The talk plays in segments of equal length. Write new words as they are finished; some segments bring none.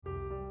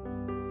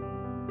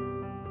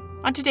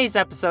On today's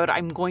episode,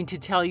 I'm going to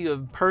tell you a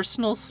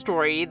personal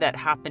story that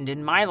happened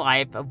in my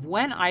life of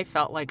when I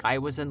felt like I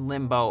was in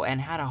limbo and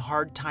had a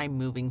hard time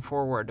moving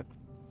forward.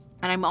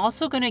 And I'm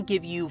also going to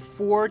give you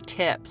 4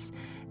 tips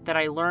that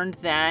I learned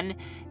then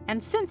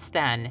and since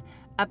then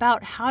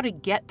about how to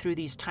get through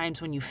these times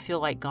when you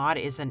feel like God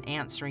isn't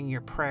answering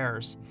your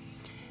prayers.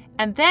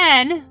 And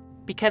then,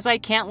 because I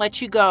can't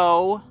let you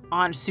go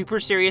on a super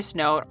serious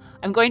note,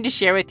 I'm going to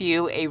share with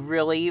you a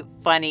really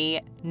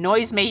funny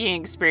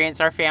noise-making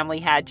experience our family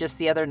had just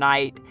the other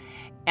night,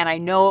 and I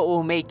know it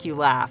will make you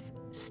laugh.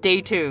 Stay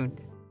tuned.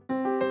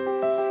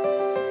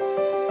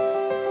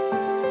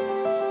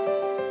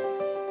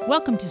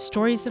 Welcome to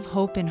Stories of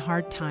Hope in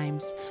Hard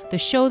Times, the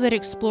show that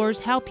explores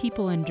how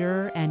people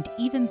endure and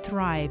even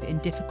thrive in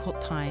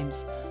difficult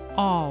times,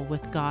 all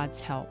with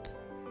God's help.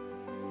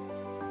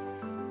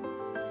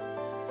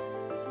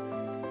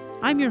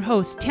 I'm your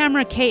host,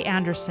 Tamara K.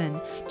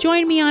 Anderson.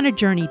 Join me on a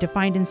journey to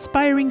find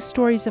inspiring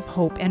stories of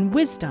hope and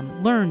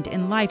wisdom learned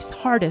in life's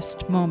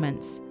hardest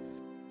moments.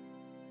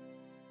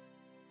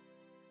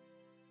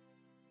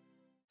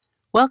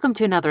 Welcome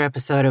to another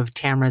episode of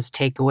Tamara's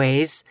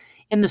Takeaways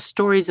in the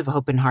Stories of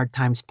Hope in Hard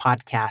Times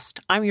podcast.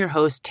 I'm your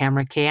host,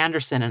 Tamara K.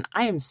 Anderson, and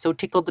I am so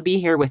tickled to be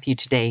here with you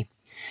today.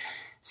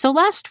 So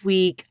last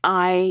week,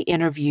 I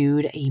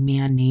interviewed a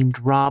man named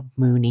Rob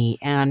Mooney,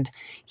 and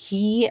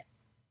he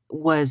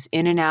was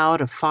in and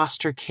out of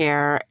foster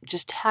care,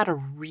 just had a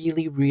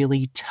really,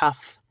 really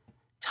tough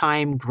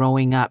time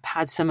growing up,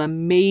 had some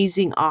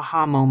amazing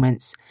aha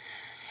moments.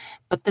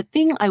 But the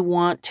thing I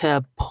want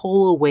to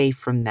pull away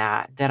from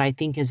that I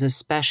think is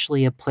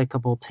especially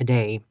applicable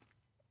today,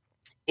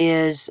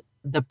 is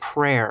the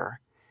prayer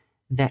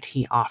that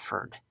he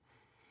offered.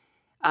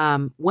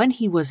 When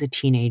he was a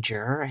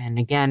teenager, and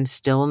again,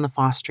 still in the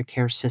foster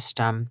care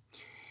system,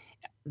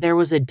 there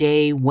was a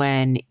day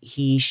when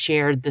he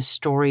shared the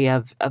story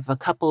of a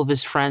couple of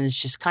his friends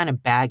just kind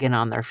of bagging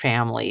on their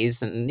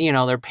families and,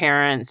 their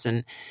parents,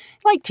 and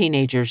like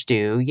teenagers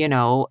do,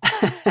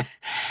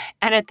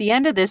 And at the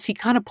end of this, he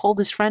kind of pulled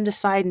his friend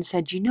aside and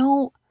said,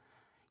 you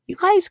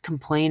guys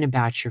complain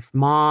about your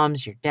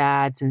moms, your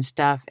dads and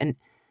stuff. And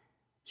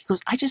he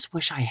goes, I just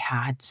wish I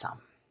had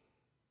some.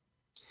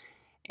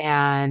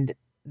 And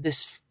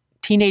this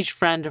teenage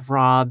friend of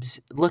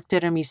Rob's looked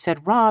at him. He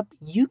said, Rob,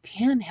 you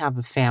can have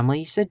a family.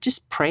 He said,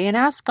 just pray and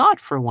ask God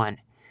for one.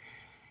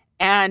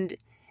 And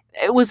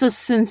it was a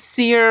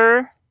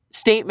sincere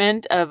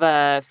statement of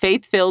a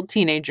faith-filled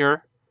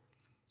teenager,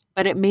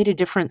 but it made a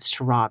difference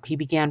to Rob. He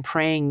began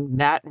praying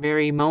that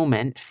very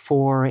moment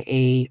for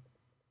a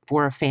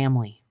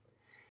family.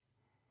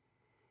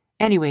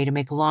 Anyway, to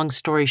make a long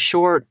story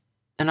short,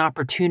 an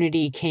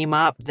opportunity came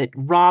up that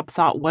Rob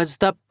thought was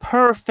the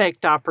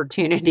perfect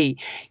opportunity.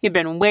 He'd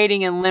been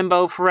waiting in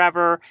limbo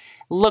forever,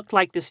 looked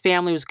like this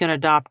family was going to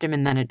adopt him,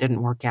 and then it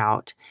didn't work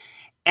out.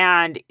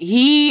 And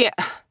he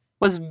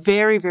was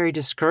very, very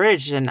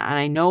discouraged, and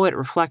I know it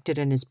reflected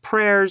in his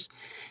prayers.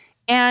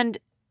 And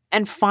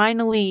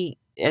finally,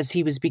 as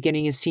he was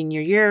beginning his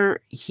senior year,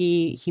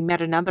 he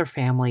met another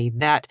family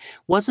that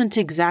wasn't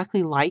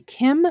exactly like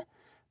him,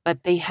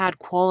 but they had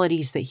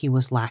qualities that he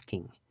was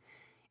lacking.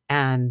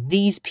 And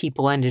these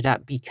people ended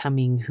up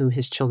becoming who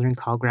his children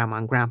call grandma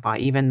and grandpa,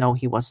 even though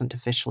he wasn't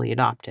officially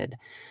adopted.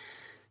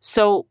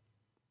 So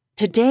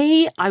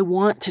today I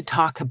want to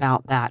talk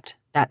about that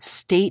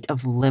state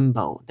of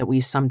limbo that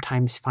we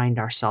sometimes find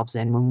ourselves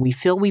in when we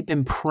feel we've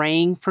been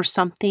praying for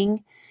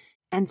something.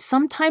 And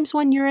sometimes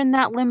when you're in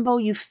that limbo,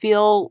 you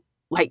feel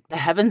like the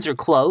heavens are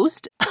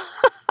closed.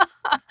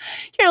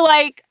 You're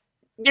like,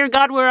 dear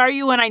God, where are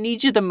you when I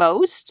need you the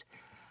most?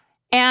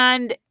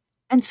 And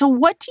so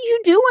what do you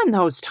do in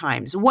those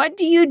times? What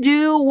do you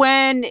do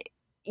when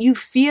you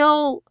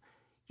feel,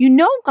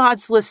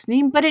 God's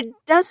listening, but it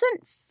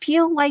doesn't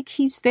feel like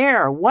he's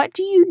there? What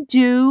do you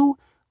do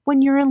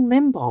when you're in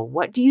limbo?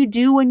 What do you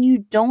do when you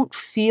don't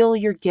feel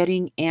you're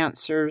getting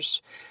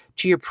answers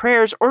to your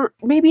prayers, or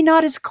maybe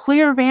not as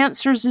clear of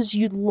answers as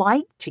you'd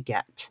like to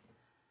get?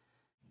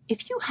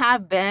 If you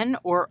have been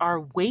or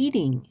are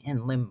waiting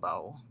in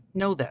limbo,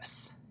 know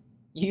this: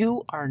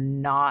 you are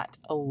not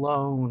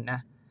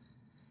alone.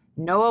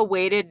 Noah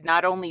waited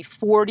not only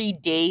 40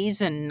 days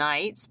and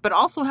nights, but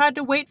also had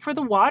to wait for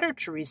the water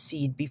to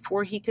recede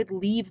before he could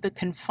leave the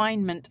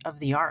confinement of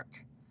the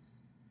ark.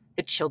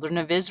 The children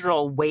of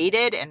Israel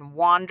waited and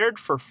wandered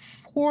for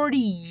 40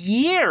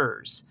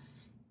 years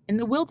in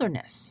the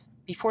wilderness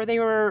before they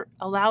were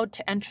allowed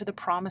to enter the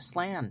promised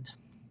land.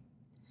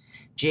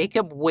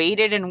 Jacob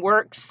waited and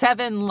worked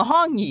 7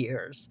 long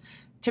years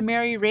to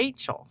marry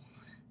Rachel.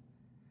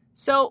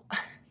 So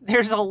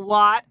there's a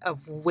lot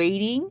of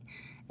waiting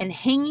and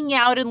hanging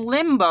out in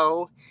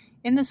limbo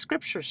in the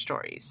scripture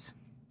stories.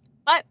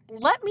 But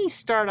let me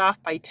start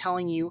off by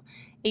telling you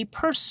a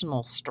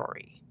personal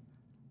story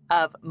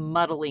of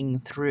muddling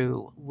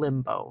through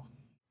limbo.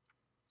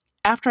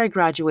 After I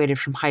graduated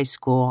from high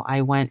school,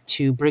 I went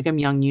to Brigham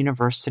Young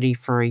University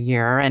for a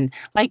year. And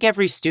like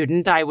every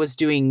student, I was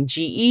doing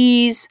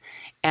GEs,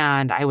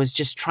 and I was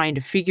just trying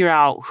to figure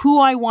out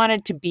who I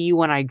wanted to be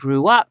when I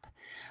grew up.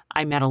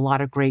 I met a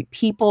lot of great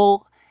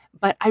people,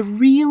 but I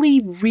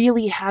really,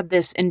 really had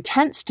this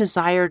intense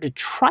desire to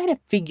try to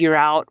figure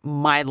out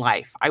my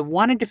life. I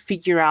wanted to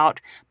figure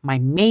out my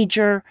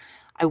major.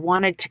 I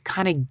wanted to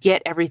kind of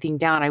get everything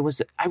down. I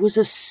was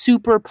a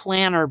super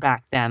planner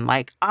back then.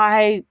 Like,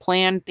 I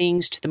planned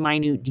things to the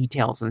minute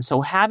details. And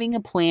so having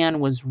a plan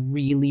was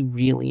really,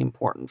 really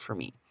important for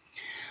me.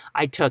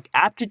 I took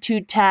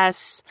aptitude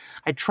tests.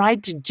 I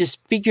tried to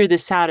just figure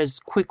this out as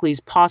quickly as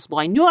possible.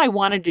 I knew I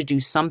wanted to do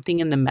something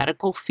in the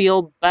medical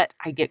field, but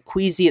I get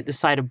queasy at the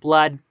sight of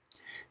blood.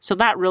 So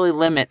that really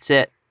limits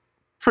it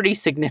pretty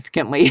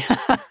significantly.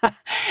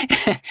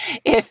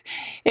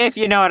 if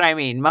you know what I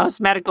mean.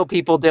 Most medical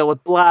people deal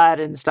with blood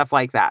and stuff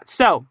like that.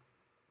 So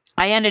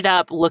I ended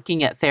up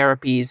looking at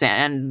therapies,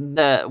 and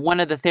one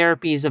of the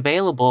therapies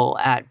available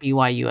at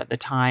BYU at the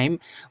time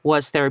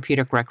was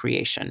therapeutic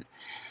recreation.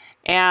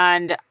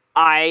 And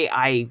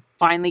I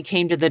finally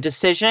came to the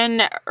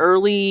decision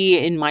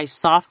early in my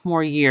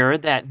sophomore year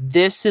that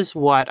this is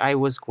what I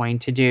was going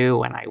to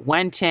do. And I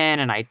went in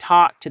and I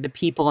talked to the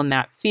people in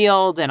that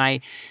field, and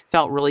I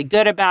felt really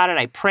good about it.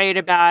 I prayed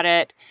about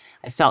it.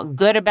 I felt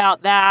good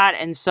about that.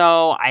 And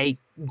so I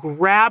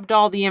grabbed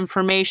all the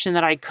information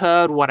that I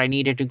could, what I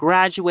needed to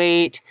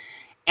graduate,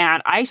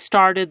 and I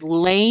started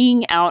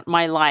laying out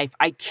my life.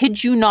 I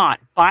kid you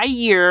not, by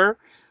year,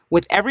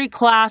 with every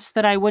class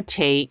that I would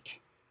take,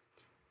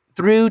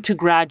 through to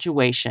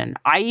graduation.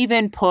 I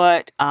even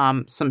put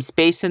some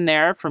space in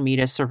there for me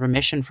to serve a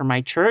mission for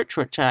my church,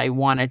 which I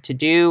wanted to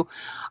do.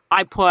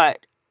 I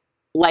put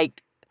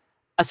like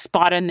a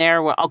spot in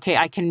there where, okay,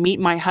 I can meet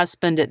my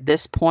husband at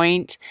this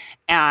point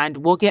and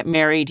we'll get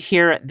married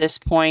here at this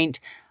point.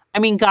 I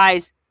mean,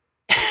 guys,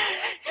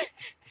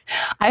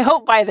 I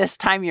hope by this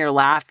time you're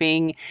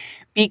laughing,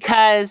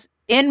 because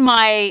in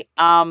my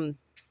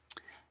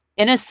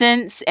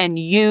innocence and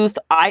youth,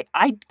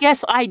 I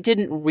guess I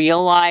didn't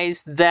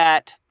realize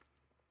that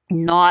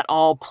not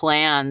all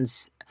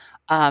plans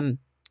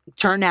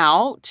turn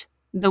out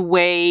the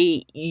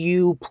way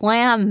you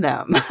plan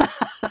them.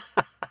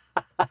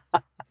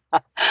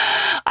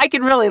 I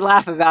can really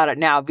laugh about it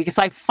now because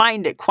I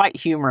find it quite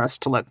humorous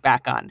to look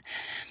back on.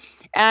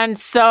 And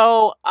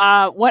so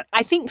what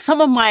I think some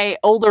of my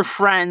older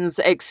friends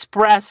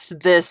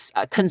expressed this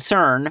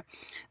concern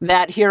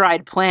that here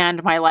I'd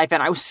planned my life,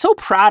 and I was so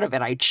proud of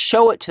it. I'd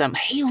show it to them.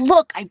 Hey,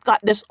 look, I've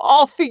got this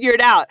all figured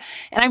out.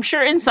 And I'm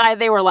sure inside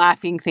they were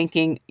laughing,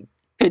 thinking,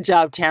 good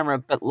job, Tamara,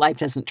 but life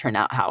doesn't turn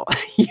out how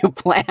you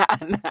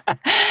plan.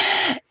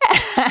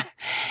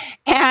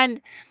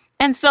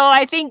 And so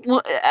I think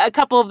a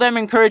couple of them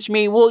encouraged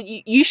me, well,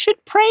 you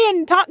should pray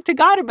and talk to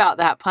God about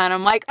that plan.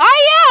 I'm like,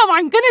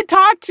 I'm going to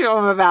talk to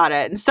him about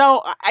it. And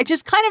so I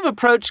just kind of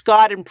approached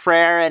God in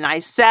prayer, and I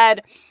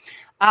said,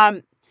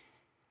 God,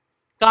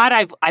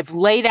 I've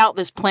laid out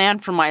this plan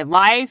for my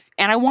life,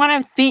 and I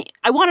want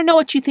to know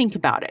what you think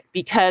about it,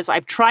 because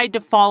I've tried to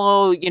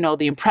follow,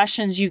 the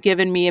impressions you've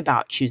given me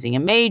about choosing a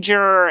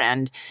major,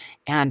 and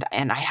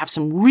I have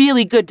some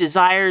really good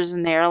desires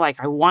in there.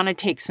 Like, I want to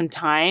take some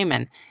time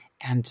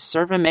and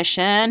serve a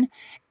mission.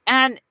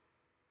 And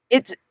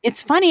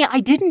it's funny,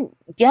 I didn't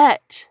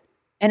get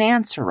an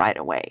answer right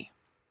away.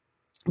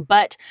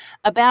 But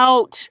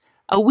about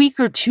a week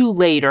or two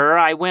later,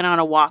 I went on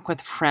a walk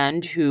with a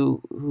friend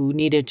who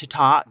needed to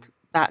talk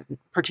that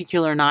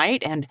particular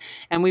night, and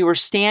we were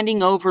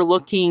standing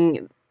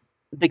overlooking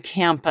the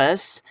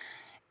campus,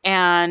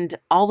 and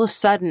all of a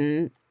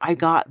sudden I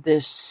got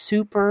this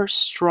super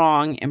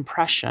strong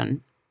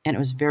impression, and it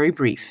was very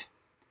brief.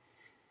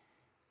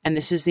 And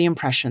this is the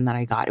impression that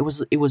I got. It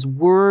was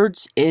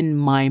words in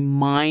my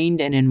mind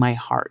and in my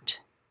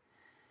heart.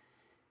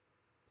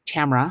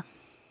 Tamara,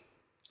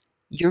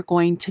 you're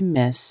going to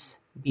miss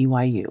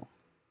BYU.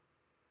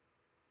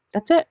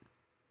 That's it.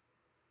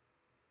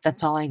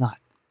 That's all I got.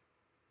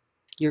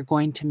 You're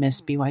going to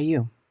miss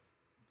BYU.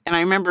 And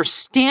I remember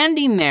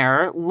standing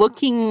there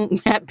looking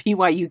at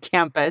BYU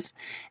campus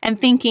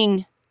and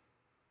thinking,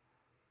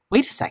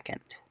 wait a second.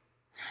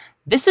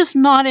 This is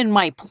not in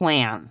my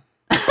plan.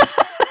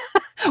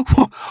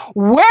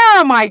 Where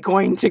am I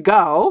going to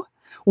go?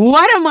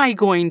 What am I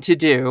going to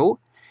do?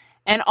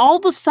 And all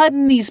of a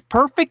sudden, these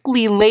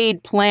perfectly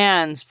laid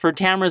plans for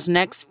Tamara's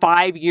next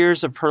 5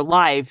 years of her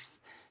life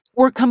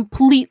were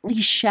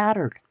completely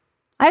shattered.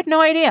 I had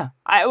no idea.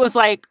 I was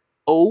like,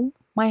 oh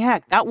my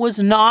heck, that was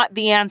not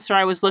the answer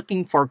I was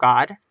looking for,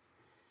 God.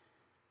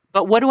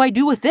 But what do I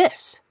do with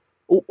this?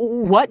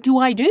 What do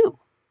I do?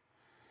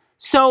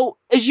 So,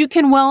 as you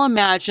can well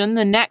imagine,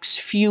 the next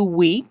few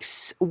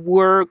weeks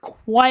were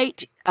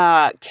quite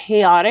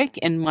chaotic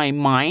in my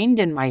mind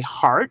and my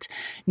heart.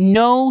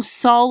 No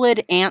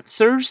solid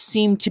answers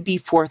seemed to be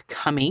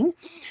forthcoming.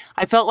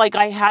 I felt like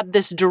I had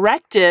this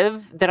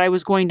directive that I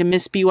was going to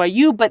miss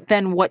BYU, but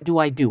then what do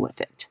I do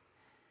with it?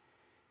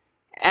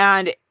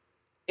 And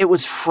it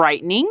was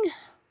frightening,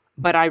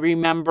 but I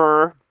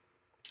remember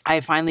I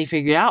finally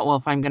figured out, well,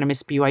 if I'm going to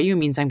miss BYU, it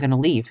means I'm going to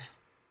leave.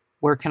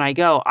 Where can I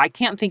go? I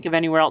can't think of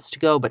anywhere else to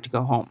go but to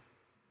go home.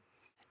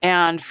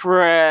 And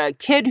for a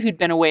kid who'd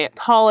been away at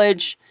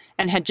college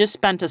and had just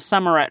spent a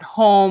summer at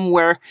home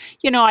where,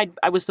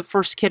 I was the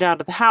first kid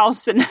out of the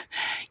house and,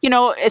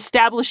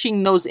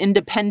 establishing those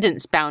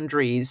independence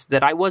boundaries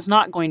that I was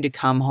not going to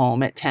come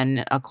home at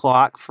 10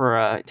 o'clock for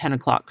a 10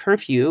 o'clock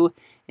curfew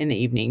in the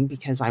evening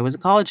because I was a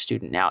college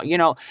student now,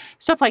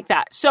 stuff like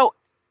that. So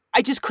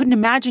I just couldn't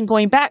imagine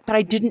going back, but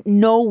I didn't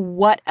know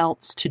what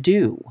else to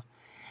do.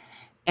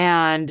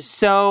 And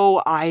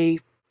so I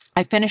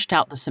finished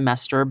out the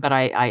semester, but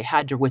I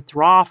had to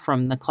withdraw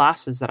from the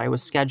classes that I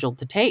was scheduled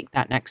to take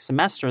that next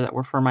semester that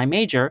were for my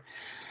major.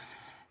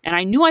 And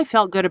I knew I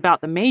felt good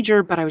about the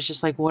major, but I was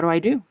just like, what do I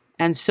do?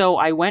 And so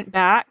I went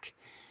back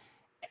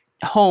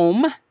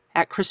home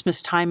at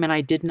Christmas time and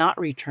I did not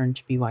return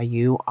to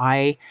BYU.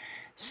 I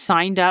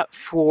signed up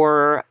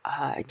for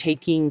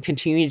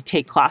continuing to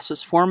take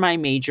classes for my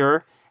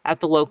major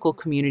at the local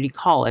community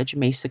college,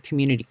 Mesa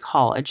Community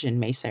College in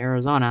Mesa,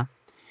 Arizona.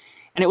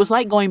 And it was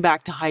like going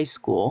back to high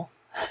school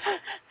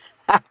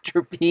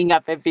after being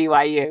up at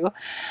BYU.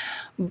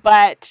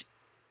 But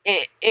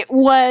it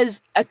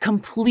was a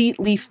complete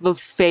leap of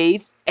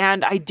faith,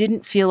 and I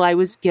didn't feel I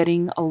was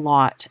getting a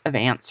lot of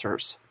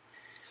answers.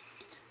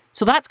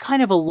 So that's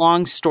kind of a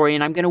long story,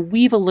 and I'm going to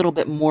weave a little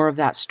bit more of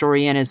that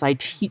story in as I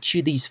teach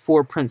you these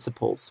 4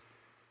 principles.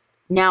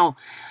 Now,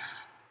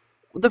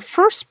 the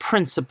first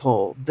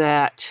principle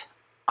that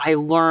I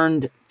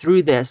learned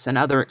through this and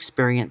other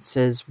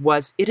experiences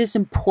was it is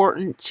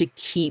important to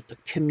keep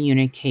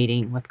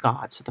communicating with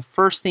God. So the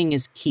first thing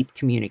is keep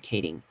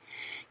communicating,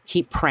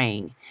 keep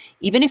praying.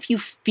 Even if you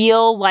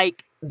feel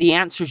like the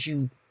answers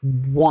you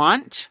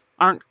want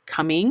aren't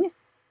coming,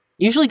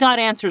 usually God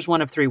answers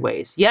one of 3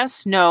 ways.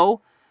 Yes,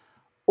 no,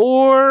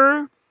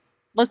 or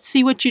let's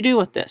see what you do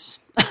with this.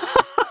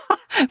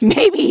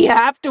 Maybe you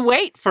have to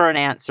wait for an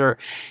answer.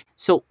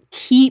 So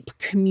keep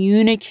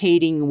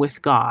communicating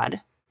with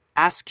God.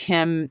 Ask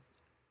him,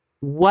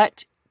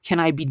 what can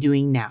I be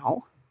doing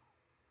now?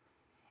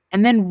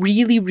 And then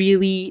really,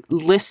 really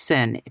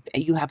listen.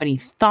 If you have any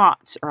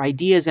thoughts or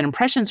ideas and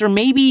impressions, or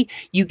maybe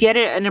you get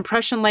an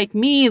impression like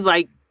me,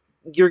 like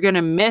you're going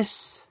to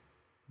miss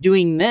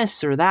doing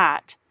this or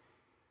that.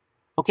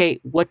 Okay,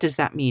 what does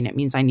that mean? It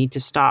means I need to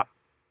stop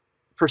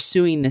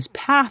pursuing this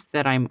path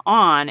that I'm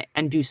on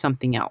and do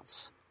something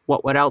else.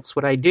 What else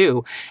would I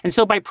do? And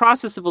so by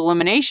process of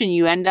elimination,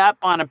 you end up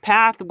on a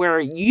path where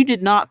you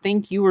did not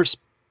think you were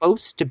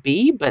supposed to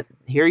be, but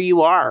here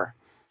you are.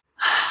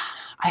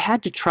 I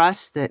had to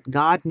trust that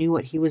God knew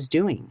what he was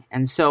doing.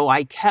 And so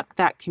I kept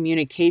that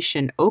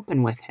communication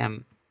open with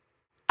him.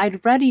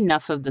 I'd read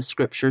enough of the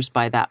scriptures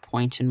by that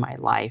point in my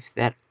life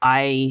that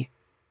I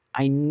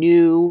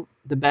knew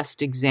the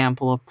best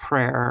example of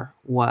prayer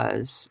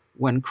was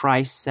when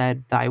Christ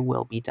said, "Thy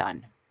will be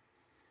done."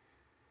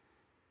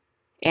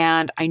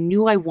 And I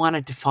knew I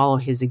wanted to follow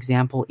his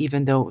example,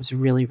 even though it was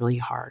really, really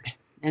hard.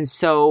 And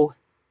so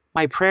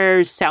my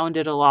prayers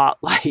sounded a lot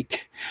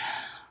like,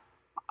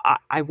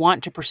 I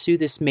want to pursue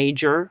this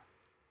major.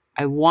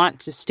 I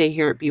want to stay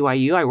here at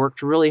BYU. I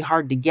worked really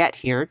hard to get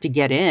here, to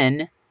get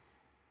in.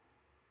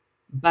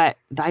 But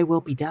thy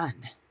will be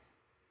done.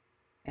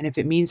 And if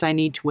it means I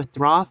need to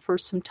withdraw for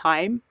some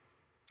time,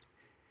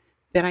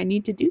 then I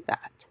need to do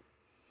that.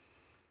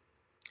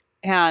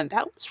 And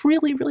that was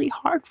really, really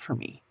hard for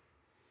me.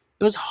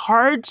 It was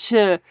hard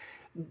to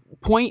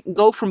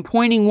go from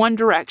pointing one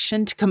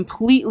direction to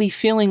completely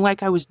feeling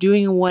like I was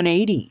doing a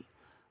 180,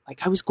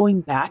 like I was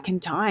going back in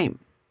time.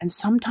 And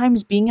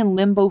sometimes being in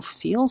limbo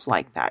feels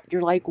like that.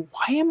 You're like,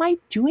 why am I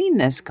doing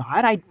this,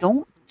 God? I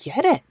don't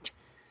get it.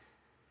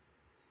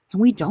 And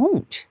we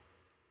don't.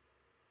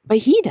 But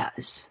he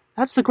does.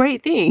 That's the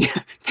great thing.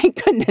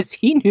 Thank goodness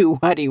he knew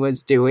what he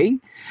was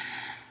doing.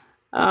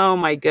 Oh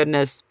my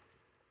goodness.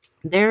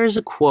 There's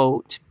a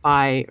quote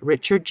by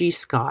Richard G.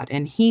 Scott,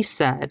 and he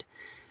said,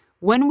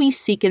 "When we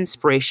seek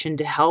inspiration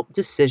to help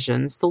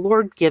decisions, the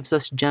Lord gives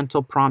us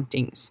gentle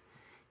promptings.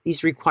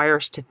 These require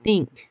us to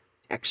think,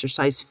 to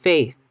exercise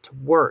faith, to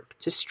work,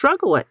 to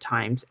struggle at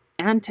times,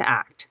 and to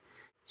act.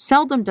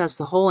 Seldom does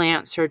the whole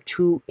answer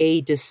to a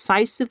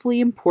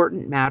decisively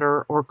important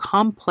matter or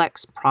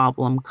complex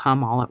problem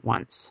come all at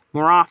once.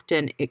 More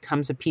often, it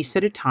comes a piece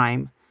at a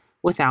time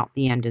without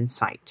the end in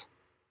sight."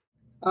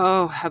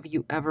 Oh, have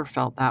you ever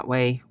felt that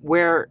way?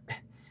 Where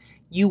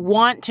you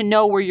want to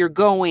know where you're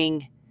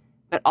going,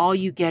 but all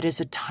you get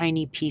is a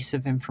tiny piece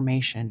of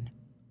information.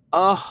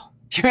 Oh,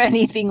 if you're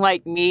anything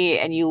like me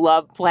and you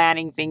love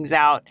planning things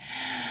out,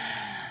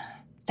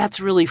 that's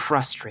really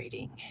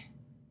frustrating.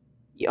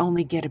 You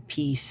only get a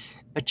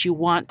piece, but you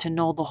want to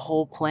know the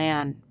whole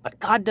plan. But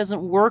God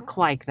doesn't work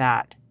like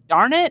that.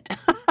 Darn it.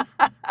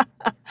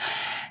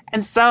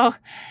 And so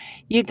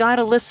you got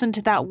to listen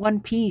to that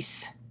one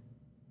piece.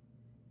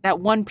 That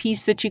one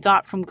piece that you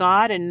got from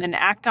God, and then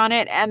act on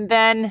it, and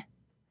then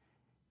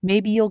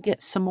maybe you'll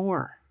get some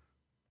more.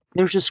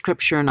 There's a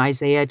scripture in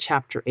Isaiah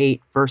chapter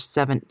 8, verse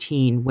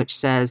 17, which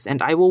says,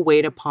 "And I will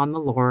wait upon the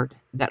Lord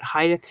that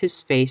hideth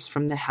his face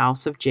from the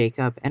house of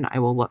Jacob, and I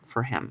will look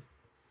for him."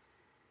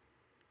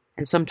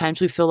 And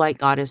sometimes we feel like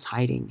God is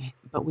hiding,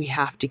 but we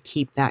have to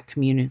keep that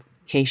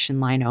communication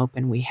line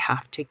open. We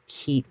have to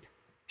keep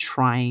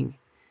trying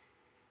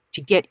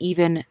to get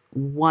even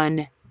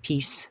one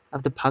piece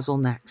of the puzzle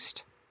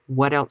next.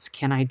 What else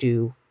can I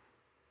do?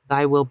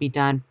 Thy will be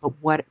done.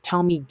 But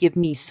give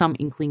me some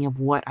inkling of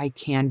what I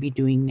can be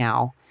doing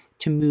now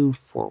to move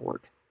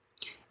forward.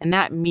 And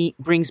that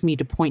brings me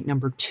to point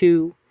number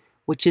 2,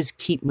 which is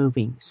keep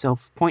moving. So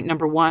point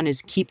number 1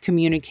 is keep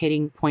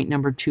communicating. Point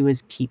number 2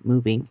 is keep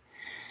moving.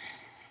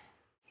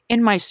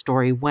 In my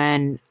story,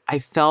 when I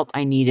felt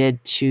I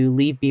needed to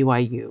leave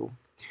BYU,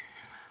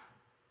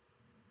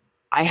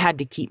 I had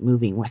to keep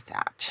moving with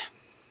that.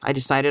 I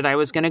decided I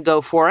was going to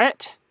go for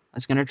it. I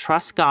was going to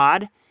trust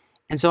God.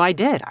 And so I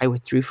did. I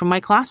withdrew from my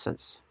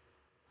classes.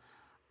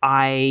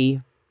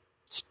 I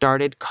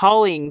started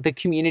calling the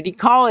community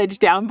college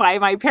down by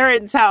my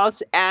parents'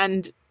 house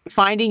and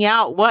finding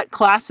out what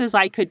classes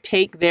I could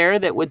take there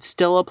that would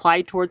still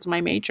apply towards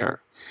my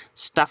major.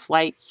 Stuff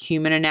like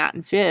Human Anat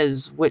and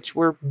Phys, which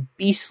were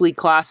beastly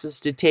classes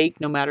to take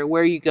no matter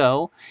where you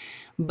go.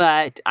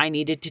 But I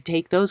needed to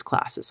take those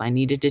classes. I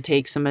needed to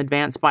take some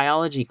advanced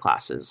biology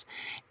classes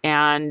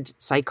and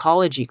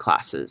psychology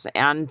classes.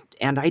 And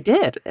I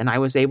did. And I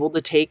was able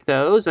to take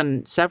those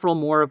and several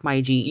more of my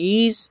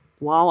GEs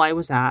while I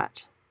was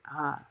at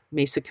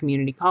Mesa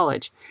Community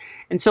College.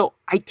 And so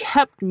I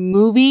kept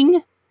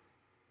moving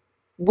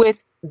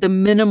with the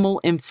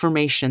minimal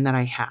information that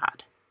I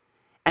had.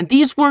 And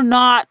these were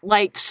not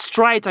like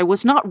strides. I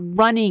was not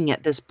running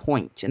at this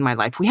point in my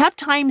life. We have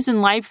times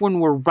in life when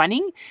we're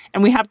running,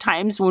 and we have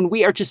times when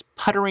we are just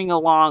puttering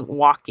along,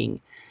 walking.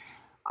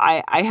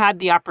 I had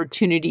the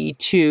opportunity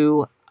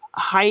to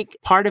hike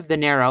part of the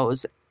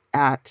Narrows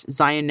at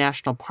Zion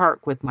National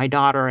Park with my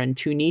daughter and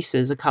 2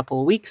 nieces a couple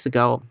of weeks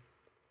ago.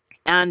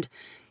 And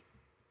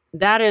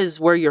that is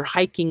where you're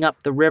hiking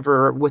up the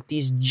river with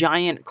these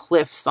giant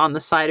cliffs on the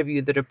side of you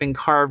that have been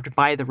carved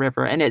by the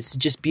river. And it's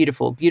just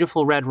beautiful,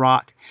 beautiful red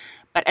rock.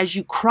 But as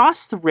you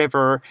cross the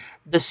river,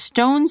 the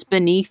stones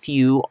beneath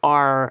you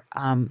are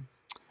a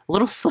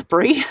little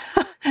slippery.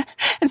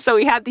 And so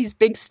we had these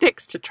big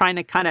sticks to try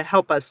to kind of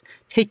help us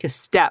take a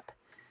step.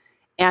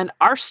 And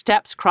our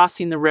steps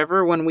crossing the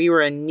river when we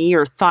were in knee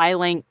or thigh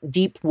length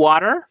deep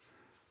water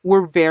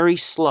were very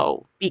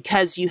slow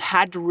because you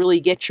had to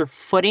really get your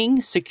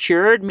footing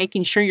secured,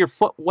 making sure your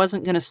foot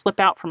wasn't going to slip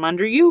out from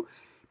under you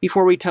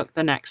before we took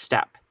the next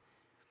step.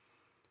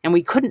 And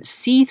we couldn't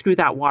see through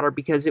that water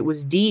because it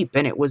was deep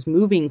and it was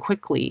moving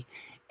quickly.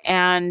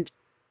 And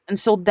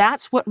so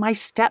that's what my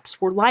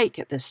steps were like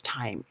at this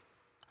time.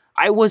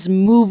 I was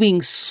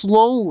moving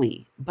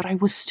slowly, but I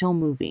was still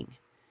moving.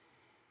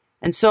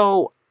 And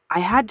so I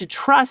had to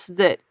trust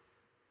that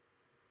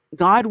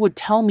God would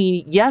tell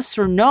me yes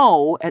or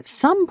no at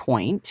some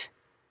point.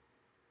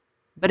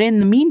 But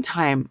in the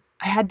meantime,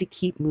 I had to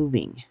keep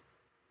moving.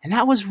 And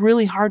that was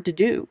really hard to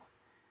do.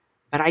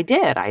 But I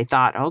did. I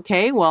thought,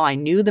 okay, well, I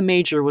knew the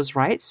major was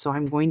right, so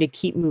I'm going to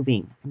keep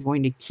moving. I'm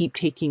going to keep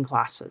taking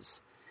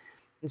classes.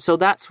 And so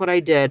that's what I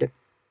did.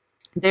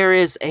 There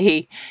is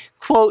a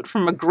quote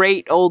from a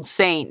great old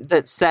saint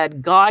that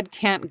said, God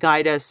can't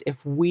guide us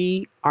if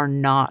we are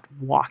not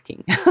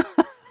walking.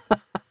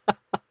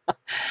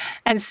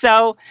 And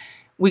so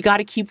we got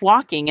to keep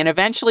walking. And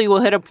eventually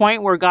we'll hit a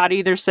point where God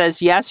either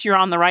says, yes, you're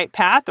on the right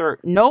path, or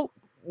nope,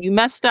 you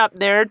messed up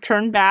there,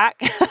 turn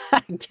back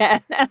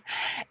again.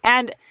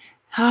 And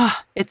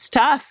it's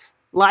tough.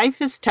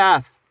 Life is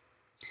tough.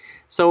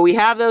 So we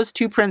have those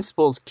 2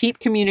 principles: keep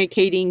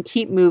communicating,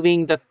 keep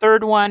moving. The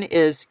third one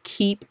is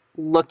keep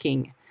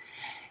looking.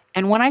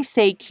 And when I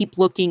say keep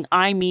looking,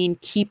 I mean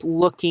keep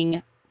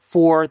looking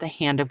for the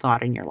hand of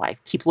God in your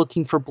life. Keep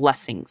looking for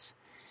blessings.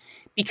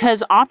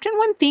 Because often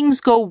when things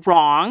go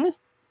wrong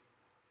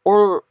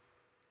or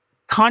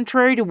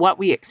contrary to what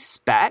we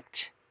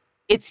expect,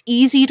 it's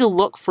easy to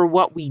look for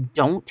what we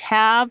don't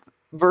have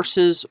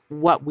versus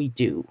what we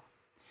do.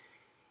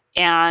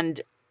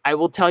 And I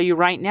will tell you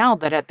right now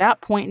that at that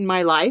point in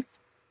my life,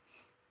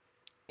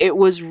 it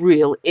was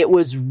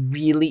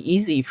really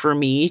easy for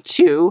me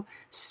to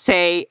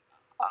say,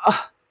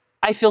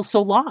 I feel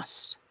so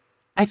lost.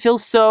 I feel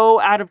so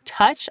out of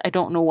touch. I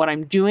don't know what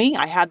I'm doing.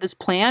 I had this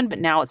plan, but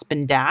now it's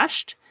been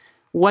dashed.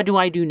 What do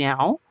I do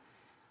now?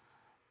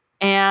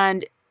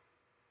 And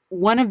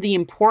one of the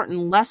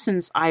important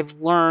lessons I've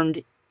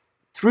learned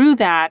through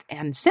that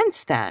and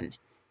since then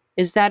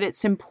is that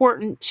it's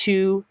important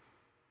to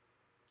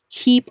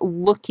keep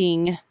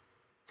looking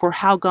for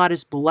how God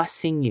is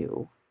blessing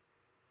you,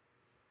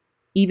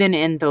 even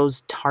in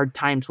those hard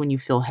times when you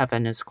feel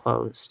heaven is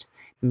closed.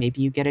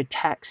 Maybe you get a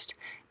text.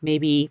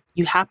 Maybe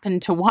you happen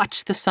to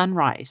watch the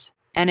sunrise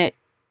and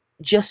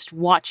just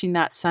watching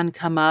that sun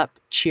come up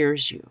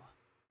cheers you.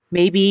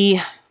 Maybe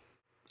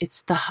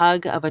it's the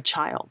hug of a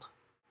child.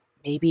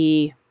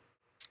 Maybe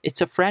it's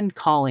a friend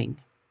calling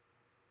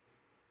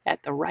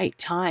at the right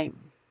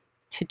time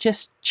to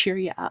just cheer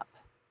you up.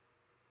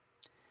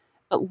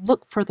 But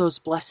look for those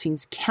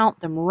blessings, count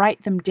them,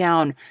 write them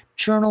down,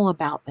 journal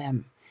about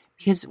them,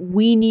 because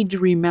we need to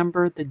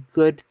remember the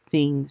good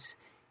things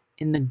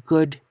in the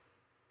good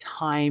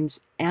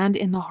times and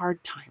in the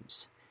hard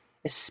times,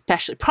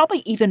 especially,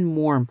 probably even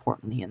more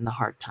importantly in the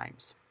hard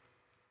times.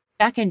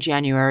 Back in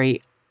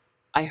January,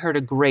 I heard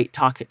a great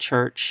talk at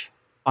church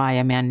by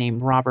a man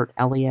named Robert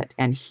Elliott,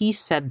 and he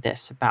said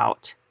this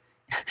about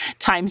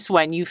times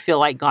when you feel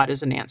like God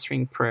isn't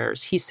answering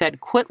prayers. He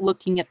said, quit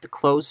looking at the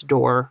closed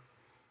door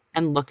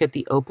and look at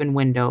the open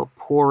window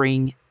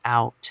pouring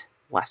out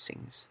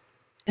blessings.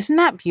 Isn't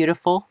that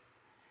beautiful?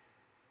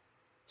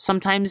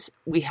 Sometimes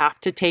we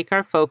have to take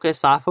our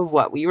focus off of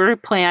what we were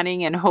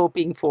planning and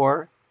hoping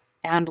for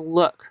and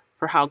look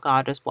for how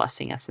God is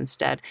blessing us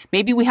instead.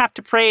 Maybe we have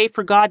to pray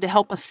for God to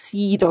help us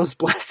see those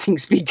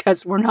blessings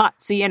because we're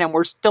not seeing them.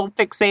 We're still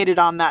fixated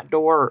on that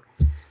door.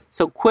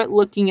 So quit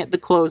looking at the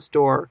closed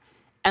door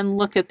and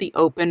look at the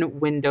open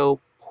window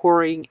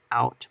pouring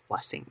out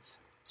blessings.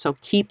 So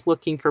keep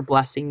looking for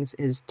blessings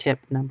is tip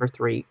number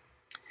 3.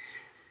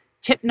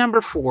 Tip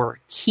number 4,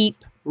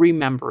 keep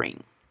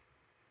remembering.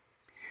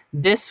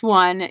 This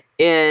one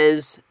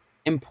is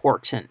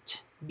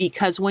important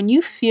because when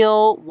you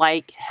feel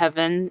like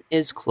heaven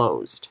is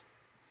closed,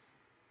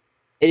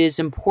 it is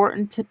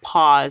important to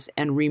pause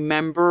and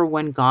remember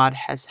when God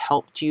has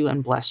helped you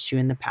and blessed you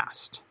in the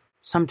past.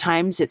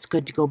 Sometimes it's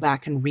good to go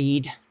back and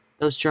read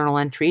those journal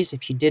entries.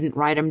 If you didn't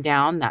write them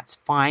down, that's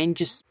fine.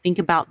 Just think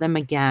about them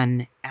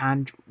again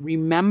and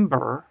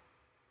remember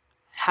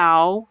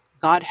how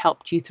God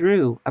helped you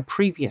through a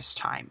previous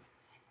time.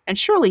 And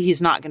surely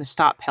He's not going to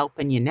stop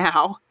helping you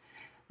now.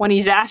 When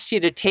He's asked you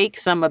to take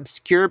some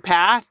obscure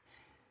path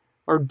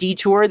or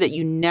detour that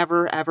you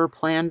never ever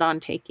planned on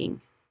taking.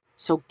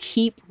 So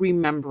keep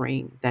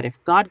remembering that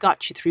if God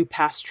got you through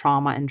past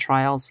trauma and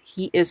trials,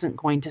 He isn't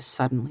going to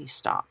suddenly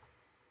stop.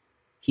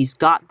 He's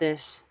got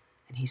this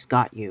and He's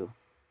got you.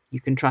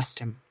 You can trust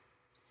Him.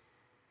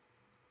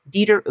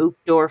 Dieter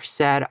Uchtdorf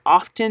said,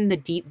 often the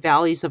deep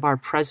valleys of our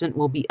present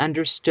will be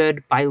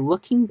understood by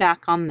looking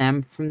back on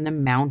them from the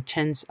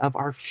mountains of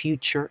our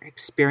future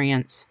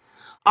experience.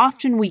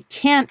 Often we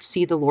can't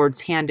see the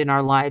Lord's hand in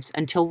our lives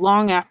until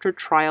long after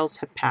trials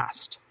have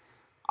passed.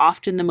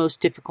 Often the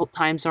most difficult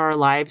times of our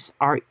lives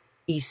are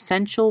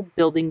essential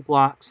building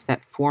blocks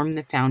that form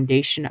the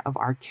foundation of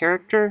our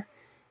character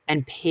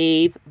and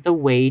pave the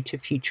way to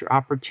future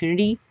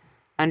opportunity,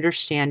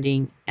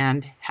 understanding,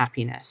 and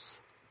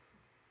happiness.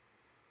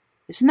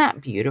 Isn't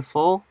that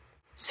beautiful?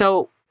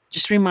 So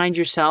just remind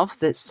yourself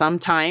that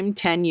sometime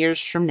 10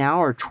 years from now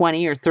or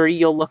 20 or 30,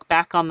 you'll look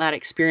back on that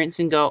experience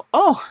and go,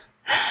 oh,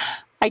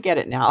 I get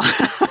it now.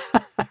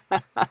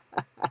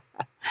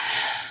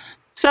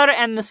 So to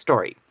end the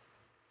story,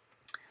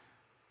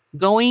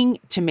 going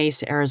to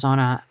Mesa,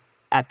 Arizona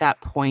at that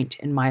point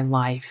in my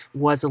life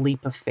was a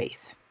leap of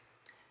faith.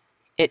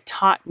 It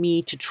taught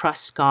me to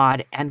trust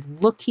God, and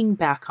looking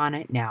back on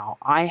it now,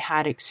 I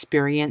had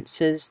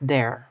experiences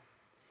there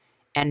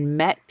and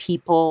met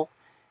people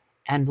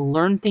and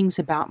learned things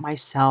about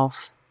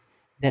myself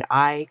that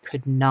I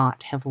could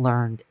not have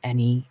learned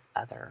any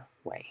other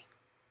way.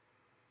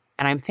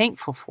 And I'm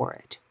thankful for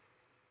it.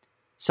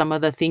 Some of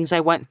the things I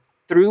went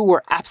through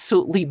were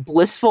absolutely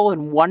blissful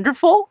and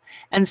wonderful,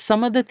 and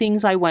some of the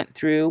things I went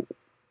through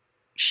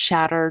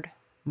shattered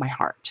my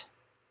heart.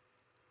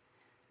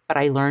 But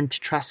I learned to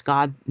trust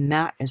God in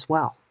that as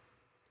well.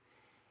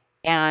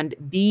 And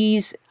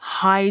these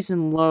highs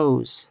and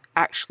lows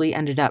actually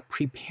ended up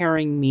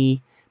preparing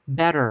me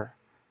better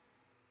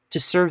to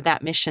serve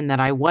that mission that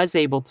I was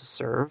able to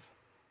serve.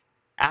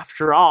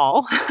 After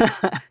all,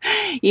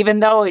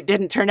 even though it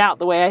didn't turn out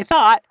the way I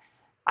thought,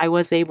 I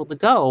was able to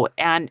go.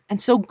 And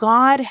so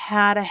God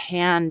had a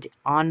hand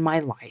on my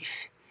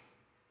life.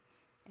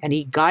 And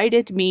He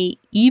guided me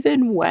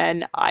even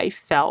when I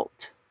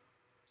felt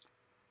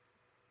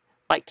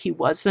like He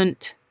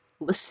wasn't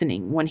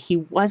listening, when He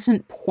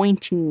wasn't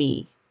pointing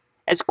me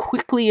as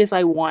quickly as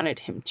I wanted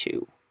Him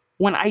to,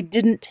 when I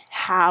didn't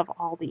have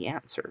all the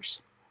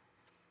answers.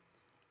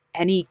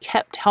 And He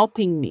kept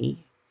helping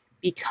me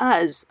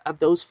because of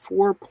those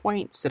 4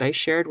 points that I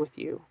shared with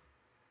you.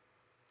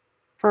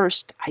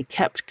 First, I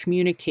kept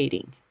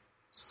communicating.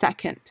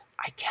 Second,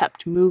 I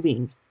kept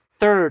moving.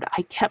 Third,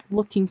 I kept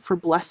looking for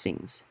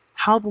blessings,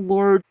 how the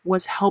Lord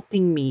was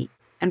helping me.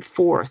 And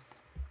fourth,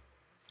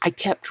 I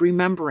kept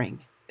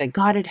remembering that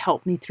God had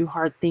helped me through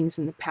hard things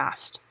in the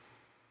past,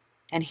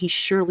 and He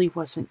surely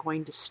wasn't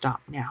going to stop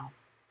now.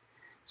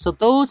 So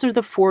those are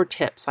the 4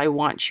 tips I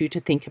want you to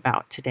think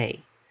about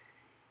today,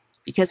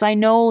 because I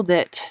know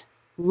that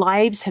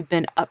lives have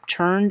been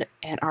upturned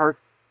and are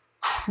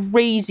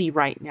crazy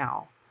right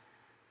now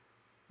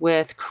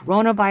with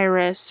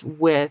coronavirus,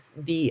 with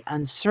the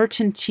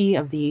uncertainty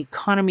of the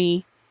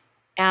economy.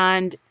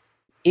 And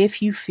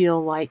if you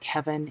feel like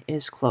heaven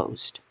is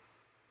closed,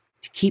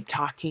 to keep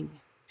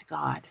talking to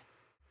God,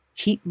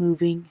 keep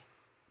moving,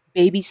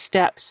 baby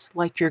steps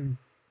like you're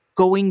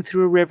going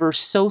through a river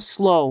so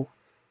slow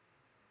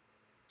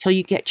till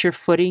you get your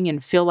footing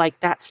and feel like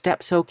that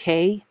step's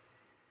okay.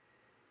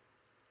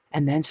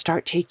 And then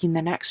start taking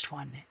the next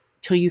one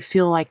till you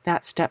feel like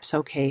that step's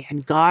okay.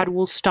 And God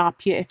will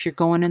stop you if you're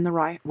going in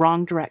the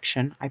wrong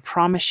direction. I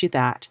promise you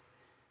that.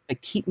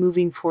 But keep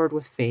moving forward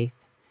with faith.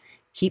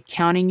 Keep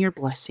counting your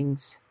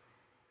blessings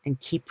and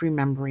keep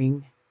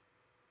remembering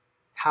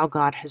how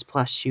God has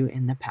blessed you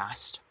in the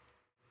past.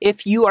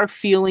 If you are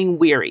feeling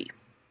weary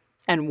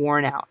and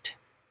worn out,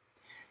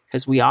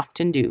 because we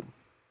often do,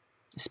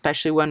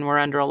 especially when we're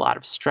under a lot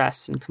of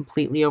stress and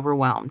completely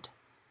overwhelmed,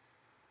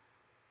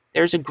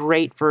 there's a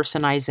great verse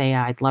in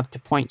Isaiah I'd love to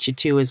point you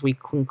to as we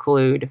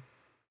conclude.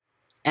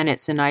 And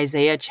it's in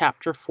Isaiah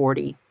chapter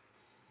 40.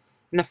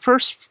 And the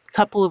first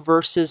couple of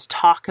verses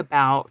talk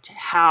about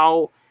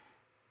how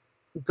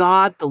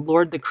God, the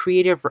Lord, the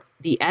creator of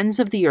the ends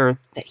of the earth,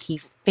 that he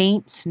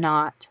faints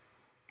not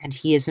and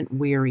he isn't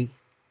weary.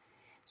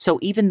 So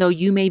even though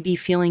you may be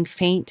feeling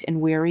faint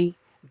and weary,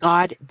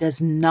 God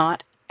does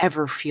not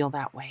ever feel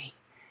that way.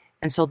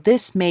 And so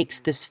this makes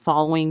this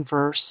following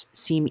verse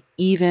seem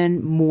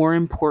even more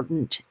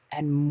important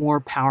and more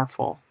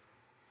powerful.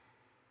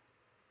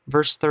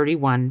 Verse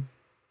 31,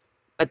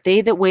 "But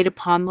they that wait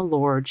upon the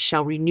Lord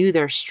shall renew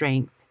their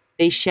strength.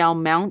 They shall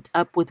mount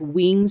up with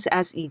wings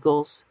as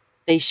eagles.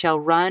 They shall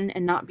run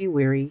and not be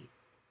weary,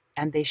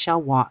 and they shall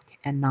walk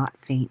and not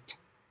faint."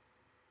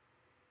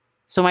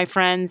 So my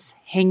friends,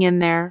 hang in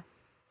there,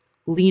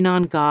 lean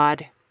on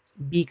God,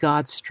 be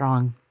God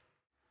strong.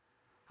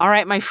 All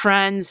right, my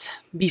friends,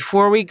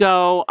 before we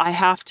go, I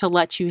have to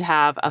let you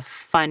have a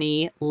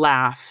funny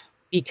laugh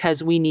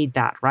because we need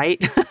that,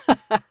 right?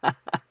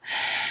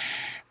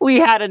 We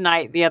had a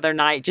night the other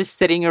night just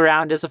sitting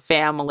around as a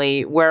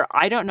family where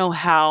I don't know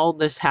how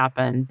this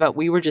happened, but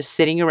we were just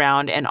sitting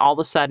around and all of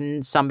a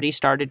sudden somebody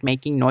started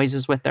making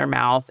noises with their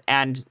mouth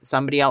and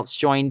somebody else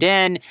joined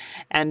in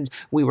and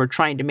we were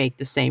trying to make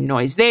the same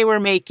noise they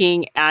were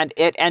making and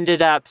it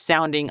ended up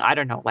sounding, I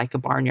don't know, like a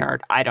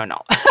barnyard. I don't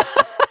know.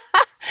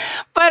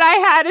 But I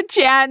had a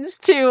chance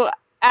to,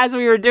 as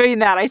we were doing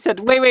that, I said,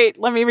 wait,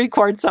 let me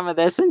record some of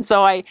this. And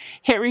so I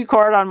hit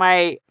record on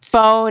my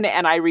phone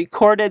and I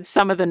recorded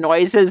some of the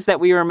noises that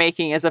we were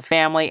making as a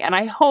family. And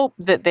I hope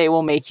that they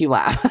will make you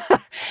laugh.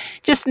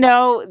 Just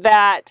know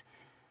that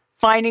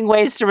finding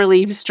ways to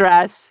relieve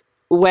stress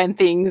when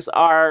things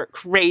are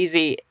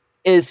crazy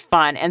is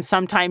fun. And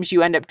sometimes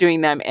you end up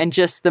doing them in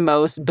just the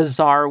most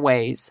bizarre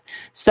ways.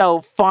 So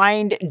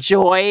find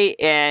joy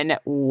in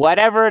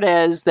whatever it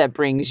is that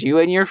brings you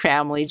and your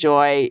family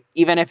joy,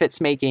 even if it's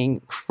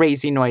making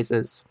crazy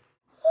noises.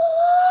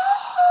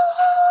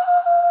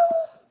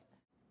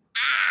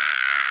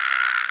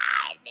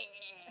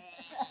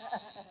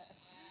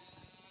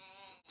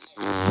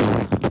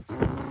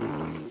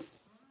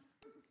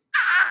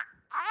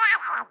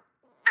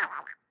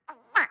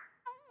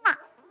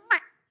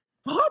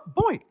 Oh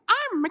boy,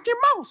 I'm Mickey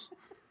Mouse.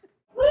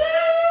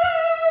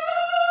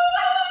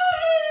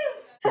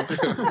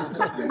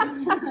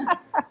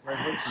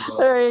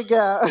 There you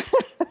go.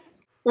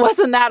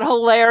 Wasn't that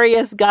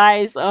hilarious,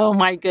 guys? Oh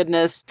my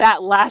goodness.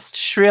 That last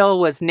shrill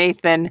was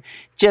Nathan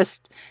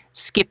just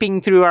skipping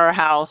through our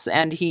house,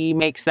 and he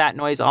makes that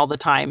noise all the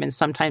time, and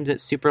sometimes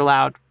it's super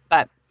loud.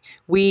 But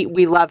we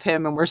love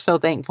him, and we're so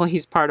thankful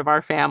he's part of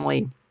our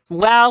family.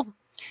 Well,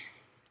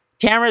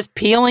 Tamara's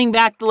peeling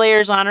back the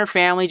layers on her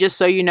family, just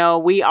so you know,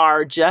 we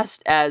are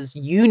just as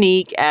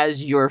unique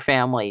as your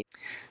family.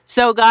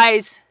 So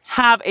guys,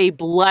 have a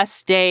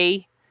blessed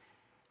day.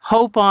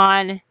 Hope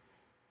on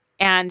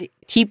and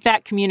keep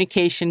that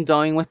communication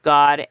going with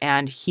God,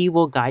 and He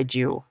will guide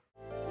you.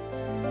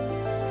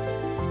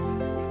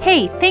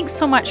 Hey, thanks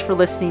so much for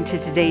listening to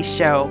today's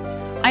show.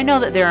 I know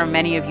that there are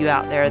many of you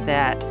out there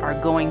that are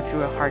going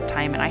through a hard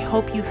time, and I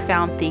hope you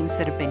found things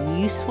that have been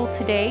useful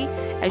today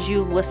as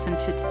you listen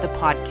to the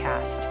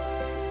podcast.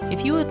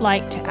 If you would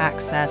like to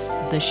access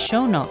the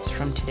show notes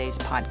from today's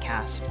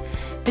podcast,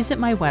 visit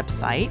my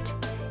website.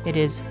 It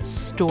is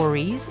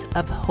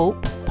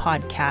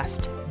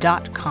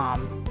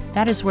storiesofhopepodcast.com.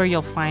 That is where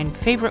you'll find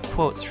favorite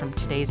quotes from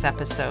today's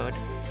episode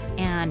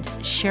and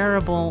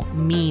shareable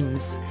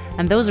memes.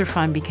 And those are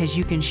fun because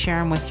you can share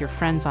them with your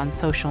friends on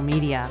social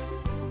media.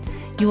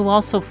 You will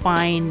also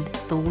find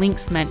the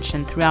links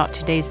mentioned throughout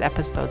today's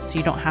episode so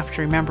you don't have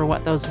to remember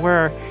what those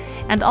were.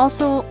 And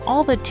also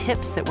all the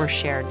tips that were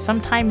shared.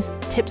 Sometimes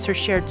tips are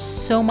shared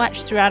so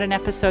much throughout an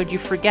episode you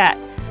forget.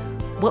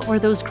 What were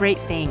those great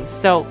things?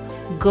 So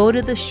go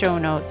to the show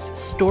notes,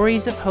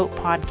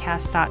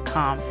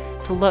 storiesofhopepodcast.com,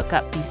 to look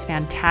up these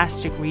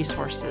fantastic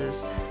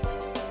resources.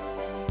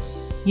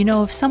 You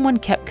know, if someone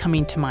kept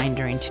coming to mind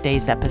during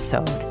today's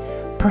episode,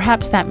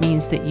 perhaps that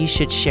means that you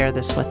should share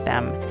this with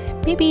them.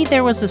 Maybe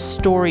there was a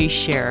story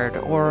shared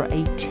or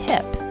a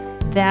tip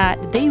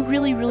that they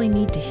really, really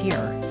need to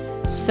hear.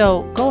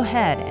 So go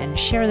ahead and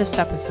share this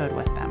episode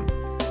with them.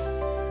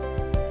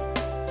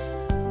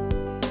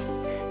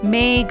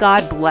 May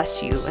God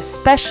bless you,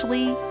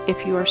 especially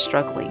if you are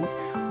struggling,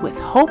 with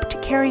hope to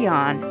carry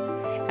on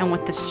and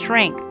with the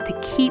strength to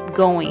keep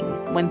going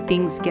when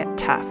things get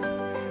tough.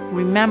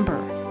 Remember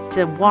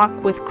to walk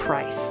with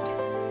Christ,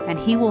 and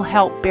He will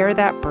help bear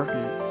that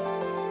burden.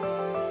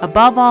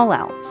 Above all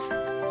else,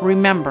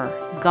 remember,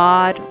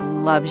 God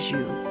loves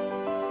you.